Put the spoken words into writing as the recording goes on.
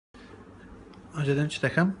ئەجدەم چ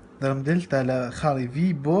دەکەم دەڵم دلتا لە خاڵی V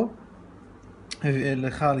بۆ لە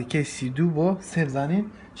خاڵی کەیسی 2 بۆ سێ بزانین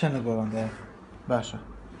چەند لە گۆڕاندایە باشە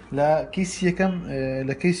لە کەیسی یەکەم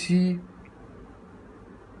لە کەیسی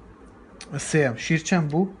سێم شیر چەند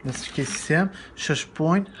بوو لە کەیسی سێم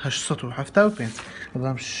 6.875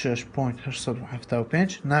 بەڵام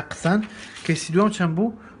 6.875 ناقسان کەیسی دووەم چەند بوو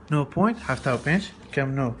 9.75 کەم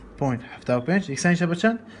 9.75 یەکسانیشە بە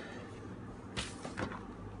چەند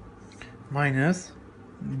ماینەس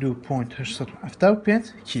 2.875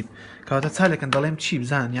 کیپ کەواتە چالێکن دەڵێم چی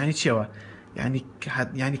بزان یعنی چیەوە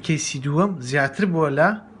یعنی کەیسی دووەم زیاتر بووە لە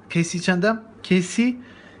کەیسی چەندەم کەیسی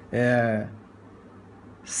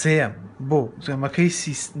سێم بۆ ئەمە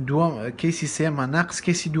کەیسی سێمان ناقس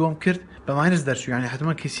کەیسی دووەم کرد بە ماینەس دەرچوو یعنی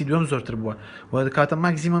حتمما کەیسی دووەم زۆرتر بووە و کاتە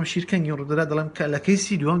ماکزیمەم شیرکەنگی ڕوودەدا دەڵێم کە لە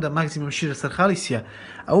کەیسی دووەمدا ماکزیمەم شیر لەسەر خاڵی سیە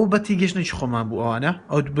ئەو بەتی گەشتێکی خۆمان بوو ئەوانە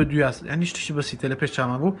ئەو بە دویاس ینی شتێکی بەسیتە لە پێش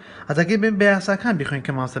چامان بوو هەتاکەی بێن بە یاساکان بخوێن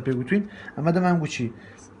کە ماسە پێگوتوین ئەمە دەمانگو چی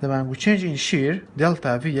دەمانگو change in shear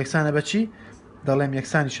delta v یەکسانە بەچی دەڵێم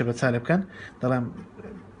یەکسانیشە بە چالە بکەن دەڵێم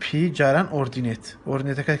پی جاران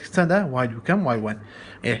ئۆردینێتەکە چەندە وای دووکەم y1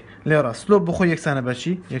 لێرە سلۆپ بخۆ یەکسانە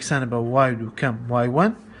بەچی یەکسانە بە y دووکەم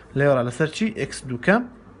y1 لێرە لەسەر چی x دووکەم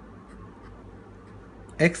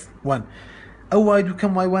x1 ئەو وای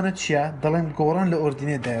دووکەم y1ە چییە دەڵێن گۆڕان لە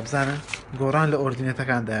ئۆردینێتدایە بزانن گۆڕان لە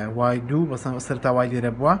ئۆردینێتەکاندایە y2 بەسەم سەرتا وای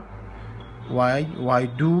لێرە بووە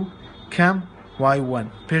y2 کەم y1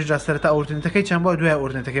 پێشدا سەرتا ئۆردینێتەکەی چەند بووە دوای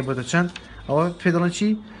ئۆردینێتەکەی بۆتە چەند ئەوە پێ دەڵێن چی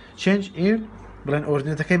change in بڵێن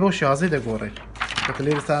ئۆردینێتەکەی بەو شازەی دەگۆڕێت کە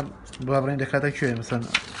لێرەستا بڵێن دەکاتە کوێ مەسەن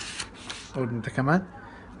ئۆردینێتەکەمان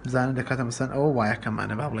بزانن دەکاتە مەسەن ئەوە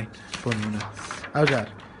وایەکەمانە با بڵێن بۆ نمونە ئەوجار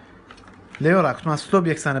لێوە ڕاکتمان سلۆپ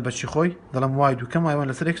یەکسانە بەچی خۆی دەڵم وای دووکەم y1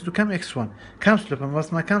 لەسەر x دووکەم x1 کام سلۆپە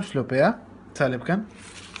بەسمە کام سلۆپەیە چالێ بکەن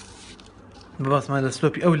بەباسمان لە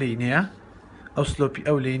سلۆپی ئەو لینەیە ئەو سلۆپی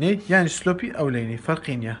ئەو لینەی یانی سلۆپی ئەو لینەی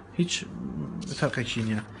فەرقی نییە هیچ فەرقێکی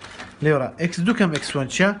نییە لێوەڕا x دووکەم x1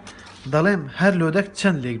 چیە دەڵێم هەر لۆدەک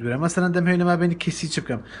چەند لێک دوورە مەسەرەن دەمهێن لەما بینی کەیسی چ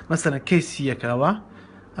بکەم مەسەرەن کەیسی یەکەوە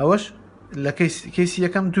ئەوەش لە کەیسی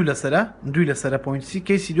یەکەم دوو لەسرە پوینتی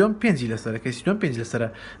کەیسی دوم پێنجی لەسرە کەیسی دوم پێنج لەسرە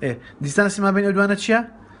دیستانسی ما بین ئەو دوانە چییە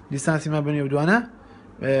دیستانسی ما بین ئەو دوانە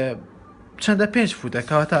چەندە 5 فوتە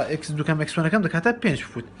کەواتە x دووکەم x1ەکەم دەکاتە 5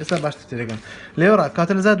 فوت ئێستا باشتر تێدەگەم لێوەڕا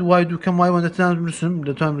کاتە لەزاد y دووکەم y1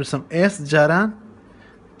 دەتوانم بنووسم s جاران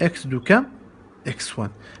x دووکەم x1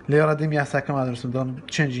 لێوەڕا دەم یاساکەمان دەنووسم دەڵم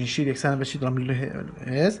چەنجین شیر یەکسانە بەچی دەڵم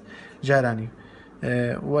s جارانی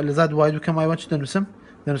لەزاد y دووکەم y1 چ دەنووسم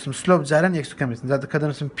دەنووسم سلۆپ جاران x دووکەم کە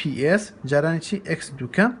دەنووسم ps جارانی چی x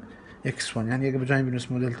دووکەم x1 یعنی ئەگە بەجای بنووسم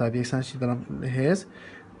مۆدل تا یەکسان چی دەڵم هێز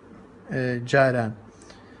جاران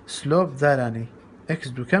سلۆپ جارانی x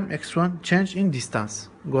دووکەم x1 change in distance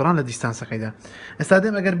گۆڕان لە دیستانسەکەیدا ئێستا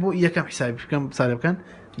دێم ئەگەر بۆ یەکەم حسابی بکەم سادە بکەن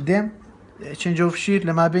دێم change of shear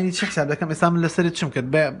لە مابینی چی حساب دەکەم ئێستا من لەسەرت چم کرد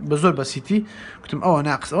بە زۆر بەسیتی گوتم ئەوە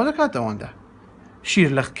ناقص ئەوە دەکات ئەوەندە شیر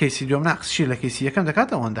لە کەیسی دوم ناقص شیر لە کەیسی یەکەم دەکات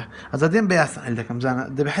ئەوەندە ئەزا دێم بە یاساعیل دەکەم زانە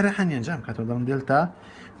دەبێت هەنی ئەنجام کاتەوە دەڵم دلتا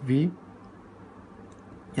v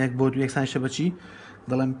یەک بۆ دوو یەکسانیشە بەچی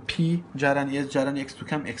دەڵم p جاران s جاران x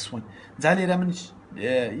دووکەم x1 جا لێرە من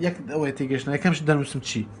یەک ئەوەی تێگەشتنە یەکەمش دەنووسم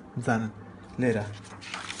چی بزانن لێرە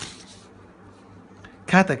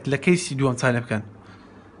کاتێک لە کەیسی دووەم چالە بکەن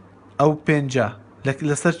ئەو پێنجە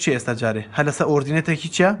لەسەر چی ئێستا جارێ هە لەسەر ئۆردینێتێکی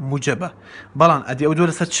چیە موجەبە بەڵام ئەدی ئەو دووە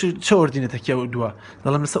لەسەر چه ئۆردینێتێکی ئەو دووە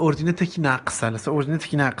دەڵم لەسەر ئۆردینێتێکی ناقسە لەسەر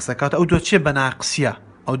ئۆردینێتێکی ناقسە کاتە ئەو دووە چێ بە ناقسیە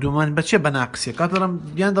ئەو دوومان بەچێ بە ناقسیە کات دەڵم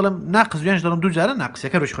یان دەڵم ناقص دوێنش دەڵم دوو جارە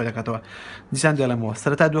ناقسیەکە ڕۆژ خۆی دەکاتەوە دیسان دەڵێمەوە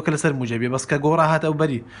سەرەتا دووەکە لەسەر موجەبێ بەس کە گۆڕا هاتە ئەو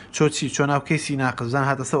بەری چۆچی چۆ ناو کەیسی ناقص زان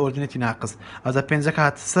هاتە سەر ئۆردینێتی ناقص ئەزە پێنجەکە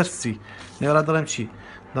هاتە سەر سی لێرە دەڵێم چی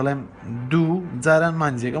دەڵێم دوو جاران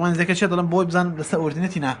مانزیەک ئەو مانزیەکە چێ دەڵم بۆی بزانم لەسەر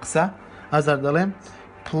ئۆردینێتی ناقسە ئازار دەڵێم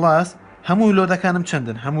پلاس هەموو لۆدەکانم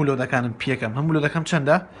چەندن هەموو لۆدەکانم پێکەم هەموو لۆدەکەم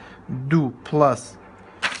چەندە 2 پلاس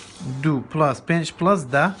 5 پلاس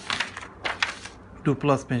 2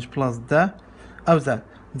 پلاس 5 پلاس 10 ئەوزار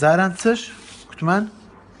جاران چش کوتمان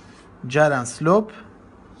جاران سلۆپ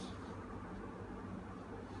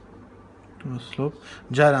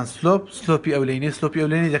جاران سلۆپی ئەو لینێ سلۆپی ئەو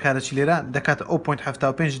لێنی دەکاتە چی لێرە دەکاتە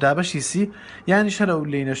 0.75 دابەشی سی یانی شەر ئەو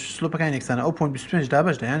لینە سلۆپەکان یەکسانە 0.25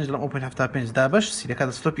 دابەشدا یانی دەڵم 0.75 دابەش سی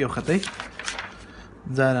دەکاتە سلۆپی ئەو خەتەی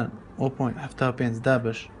جاران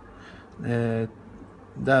 0.75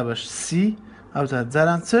 دابەش سی ئەوزار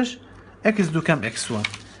جاران چش x دووکەم x1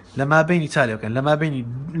 لە مابینی چالێکەکەن لە مابینی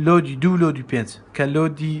لۆدی 2 لۆدی 5 کە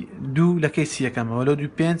لۆدی 2 لە کەیسی یەکەمەوە لۆدی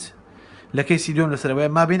 5 لە کەیسی دوم لەسەرەوەی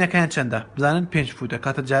مابینەکەیان چەندە بزانن 5 فوتە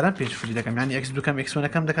کاتە جاران 5 فوتی دەکەم یعنی x دووکەم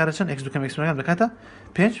x1ەکەم دەکاتە چەند x دووکەم x1ەکەم دەکاتە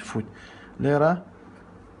 5 فوت لێرە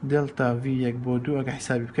دلتا في 1 بۆ 2 ئەگە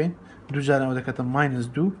حسابی بکەین دوو جاران ئەو دەکاتە ماینس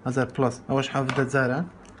 2 ئەزار پلس ئەوەش 17 جاران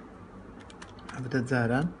 17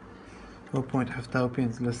 جاران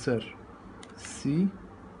 0.75 لەسەر سی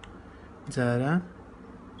جاران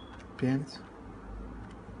 5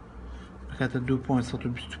 دەکاتە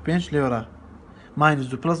 2.125 لێوەڕا ماینس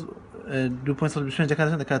 2 پلس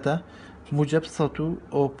 2.125 دەکاتە موجب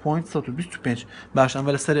 100.125 باش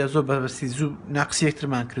ئەمە لەسەر زۆر بەبەستی زوو ناقسی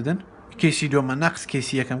یەکترمان کردن کێسی دووەمە ناقص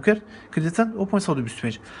کێسی یەکەم کرد کردێتەن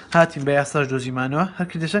 0.125 هاتیم بە یاساش دۆزیمانەوە هەر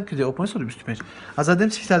کردێتەن کردێ 0.125 ئازادەم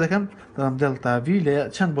چیتا دەکەم دەڵام دڵتاوی لە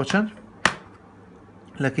چەند بۆ چەند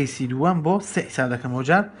لە کەیسی دووەم بۆ سێ حساب دەکەم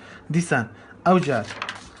ئەوجار دیسان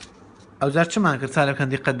ئەوجار چمان کرد چا لەکەن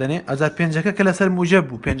دیقەت دەنێ ئەوجار پێنجەکە کە لەسەر موجب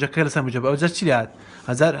بوو پێنجەکە لەسەر موجب ئەوجار چی هات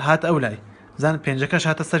ئەزار هات ئەو لای زان پێنجەکەش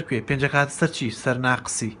هاتە سەر کوێ پێنجەکە هاتە سەر چی سەر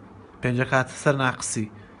ناقسی پێنجەکە هاتە سەر ناقسی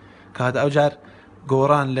کات ئەوجار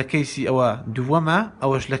گۆڕان لە کەیسی ئەوە دووەمە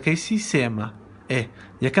ئەوەش لە کەیسی سێمە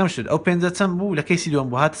یەکەم شت ئەو پێنجە چەند بوو لە کەیسی دووەم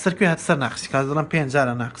بوو هاتە سەر کوێ هاتە سەر ناقسی کات دەڵم پێنج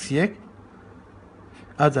جارە ناقسیەک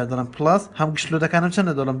ئەوجار دەڵم پلاس هەم گشتلۆدەکانم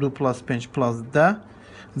چەندە دەڵم 2 پلاس 5 پلاس 10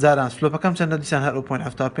 جاران سلۆپەکەم چەندە دیسان هەر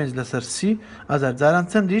 0.75 لەسەر سی ئەزار جاران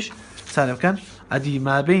چەندیش چارە بکەن ئەدی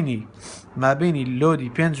مابینی لۆدی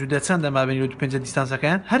 5 و دە چەندە مابینی لۆدی 5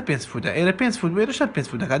 دیستانسەکەیان هەر 5 فوتە ئێرە 5 فوت بێرە شەر 5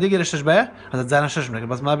 فوت دەکات دێگەرە 6 بایە ئەزار جاران 6 مەکە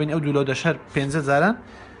بەس مابینی ئەو دوو لۆدە شەر 5 جاران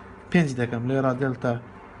 5 دەکەم لێرا دلتا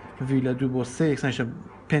وی لە 2 بۆ 3 یەکسانیشە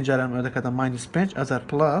 5 جاران ئەوە دەکاتە ماینس 5 ئەزار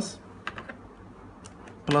پلاس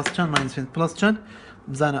چەند ماینس 5 پلاس چەند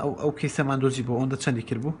بزانە ئەو کەیسەمان دۆزی بۆ ئەوەندە چەندی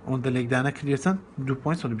کرد بوو ئەوەندە لێکدانە کردێتەن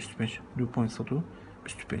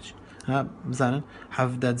 2.125 ها بزانن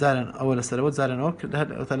 17 جاران ئەوە لەسەرەوە جارانەوە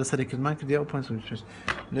تا لەسەری کردمان کردی 0.25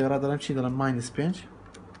 لێرا دەڵم چی دەڵم ماینس 5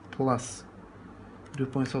 پلاس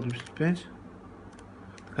 2.125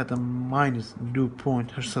 دەکاتە ماینس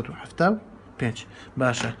 2.875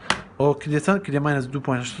 باشە ئەو کردێتەن کردێ ماینس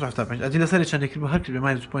 2.875 ئەدی لەسەری چەندێک کرد بوو هەر کردێ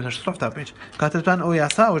ماینس 2.875 کاتەتوان ئەو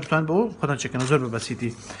یاسا ئەوە دەتوان بۆ خۆتان چێکەنە زۆر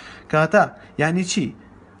بەبەسیتی کاتە یعنی چی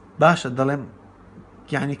باشە دەڵێم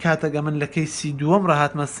یعنی کاتەگە من لە کەیسی دووەم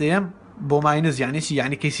ڕاهاتمە سێم بۆ ماینز یعنی چی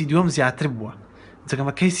یعنی کەیسی دووەم زیاتر بووە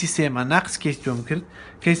جگەمە کەیسی سێمە ناقص کەیسی دووەم کرد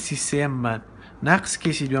کەیسی سێممان ناقص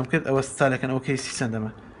کەیسی دووەم کرد ئەوە ستالەکەن ئەو کەیسی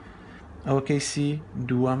چەندەمە ئەوە کەیسی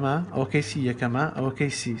دووەمە ئەوە کەیسی یەکەمە ئەوە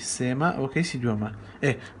کەیسی سێمە ئەوە کەیسی دووەمە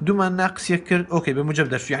دوومان ناقسیەک کرد ئۆکەی بە موجب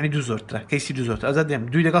دەچوو یعنی دوو زۆرترە کەیسی دوو زۆرتر ئەزا دێم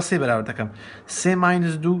دوی لەگەڵ سێ بەراورد دەکەم سێ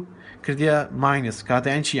ماینس دوو کردیە ماینس کاتە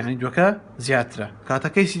یان چی یعنی دووەکە زیاترە کاتە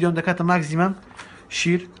کەیسی دووەم دەکاتە ماکزیمەم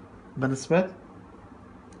شیر بەنسبەت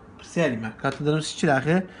پرسیاریمە کاتە دەنووسی چی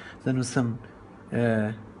لاخێ دەنووسم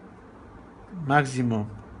ماکزیمۆم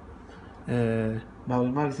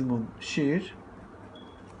باوی ماکزیمۆم شیر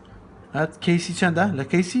هات کەیسی چەندە لە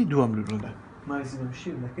کەیسی دووەم ڕوودا ماکزیمۆم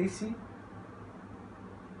شیر لە کەیسی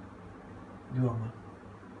دووەمە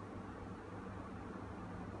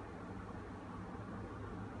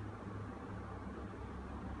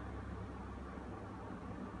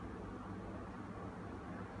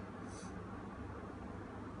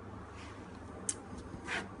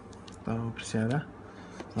پرسیارە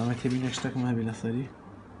زانە تێبینە شتێکم هەبی لەسەری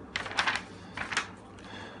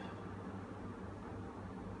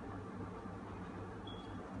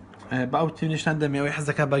باو تێنیشتان دەمێەوەی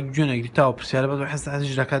حەزەکە بە گوێنێک دیتاوە پرسیارە بە حەز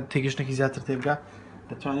دەکات تێگەشتێکی زیاتر تێبگا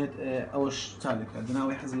دەتوانێت ئەوەش چالێکە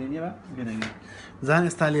دناوی حەزێنیەوە گوێنەگە زان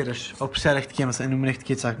ئێستا لێرەش ئەو پرسیارێک تکێ مەسە نمونێک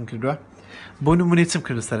تکێ چاکم کردووە بۆ نمونێ چم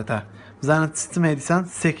کرد سەرەتا بزانت ستمە دیسان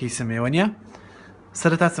سێ کەیسەمێوە نیە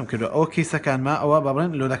سەرەتا چم کردو ئەوە کەیسەکانمە ئەوە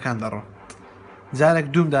بەڵێن لۆدەکان دەڕۆ جارێک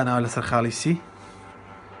دووم داناوە لەسەر خاڵیسی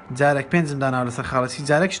جارێک پێنجم داناوە لەسەر خاڵیسی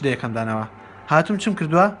جارێکش دەیەکەم داناوە هاتوم چم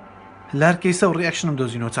کردووە لە هەر کەیسە و ڕیاکشنم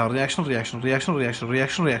دۆزینەوە چاو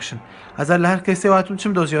ڕیاکشن ئەزار لە هەر کەیسە هاتوم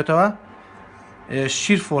چم دۆزیێتەوە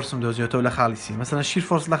شیر فۆرسم دۆزیێتەوە لە خاڵیسی مەسەڵەن شیر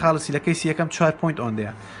فۆرس لە خاڵیسی لە کەیسی یەکەم 4 پوینت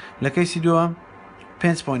ئۆندەیە لە کەیسی دووەم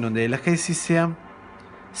 5 پوینت ئۆندەیە لە کەیسی سێم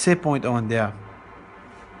 3 پوینت ئۆندەیە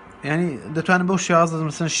یعنی دەتوانن بەو شێوازە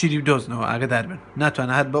مەسەڵەن شیری بدۆزنەوە ئاگدار بن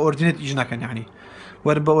ناتوانە هەر بە ئۆردینێت ئیش نەکەن یعنی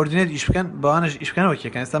وەرە بە ئۆردینێت ئیش بکەن بەوانەش ئیش بکەنەوە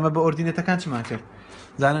کێکەن ئێستا بە ئۆردینێتەکان چمان کرد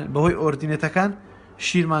زانن بەهۆی ئۆردینێتەکان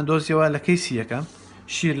شیرمان دۆزیەوە لە کەیسی یەکەم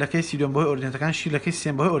شیر لە کەیسی دوم بەهۆی ئۆردینێتەکان شیر لە کەیسی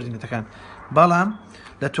سێم بەهۆی ئۆردینێتەکان بەڵام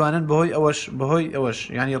دەتوانن بەهۆی ئەوەش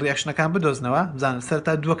ینی ڕیاکشنەکان بدۆزنەوە بزانن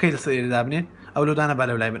سەرتا دووەکەی لەسەر ئێرە دابنێن ئەو لەدانە بە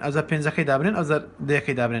لەولای بن ئەوزار پێنجەکەی دابنێن ئەوزار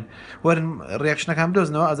دەیەکەی دابنێن وەرن ڕیاکشنەکان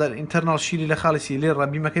بدۆزنەوە ئەزار ئینتەرناڵ شیری لە خاڵیسی لێ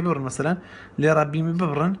ڕەبیمەکەی ببڕن مەسەلەن لێ ڕەبیمی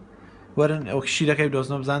ببڕن وەرن ئەو شیرەکەی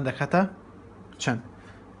بدۆزنەوە بزان دەکاتە چەند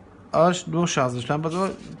ئەوش دو شازشتان بەدەوە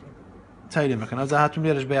چای لێ مەکەن ئەوزار هاتوم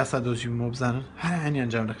لێرەش بە یاسا دۆزیمەوە بزانن هەر هەنی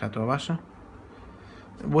ئەنجام دەکاتەوە باشە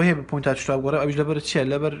بۆ هەیە بە پوینتا چوار گۆڕە ئەویش لەبەر چیە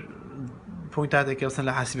لەبەر پوینتاتێکی ئەوسن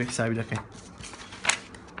لە حاسیبە حسابی دەکەین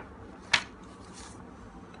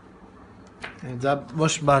جا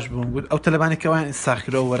باش بووم گوت ئەو تەلەبانێکەوەیان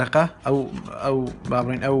ساخکردەوە وەرەقە ئەو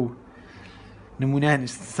بابڕین ئەو نمونیان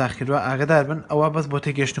ساخکردووە ئاگدار بن ئەوە بەس بۆ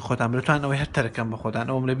تێگەشتنی خۆتان بتوان ئەوەی هەر تەرەکەم بە خۆتان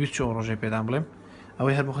ئەوم لە بیر چۆ ڕۆژێ پێدان بڵێم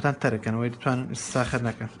ئەوەی هەر بە خۆتان تەرەکەن ئەوەی دەتوانن ساخر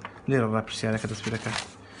نەکەن لێرە ڕاپرسیارەکە دەست پێ دەکات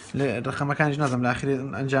لێ ڕقەمەکانیش نازم لە ئاخری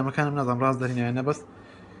ئەنجامەکانم نازم ڕاست دەرینیان نەبەست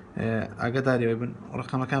ئاگداریەوەی بن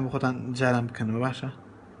ڕقەمەکان بە خۆتان جاران بکەنەوە باشە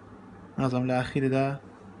نازم لە ئاخیردا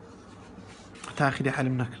تاخیری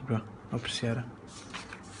حەلم نەکردووە ئەو پرسیارە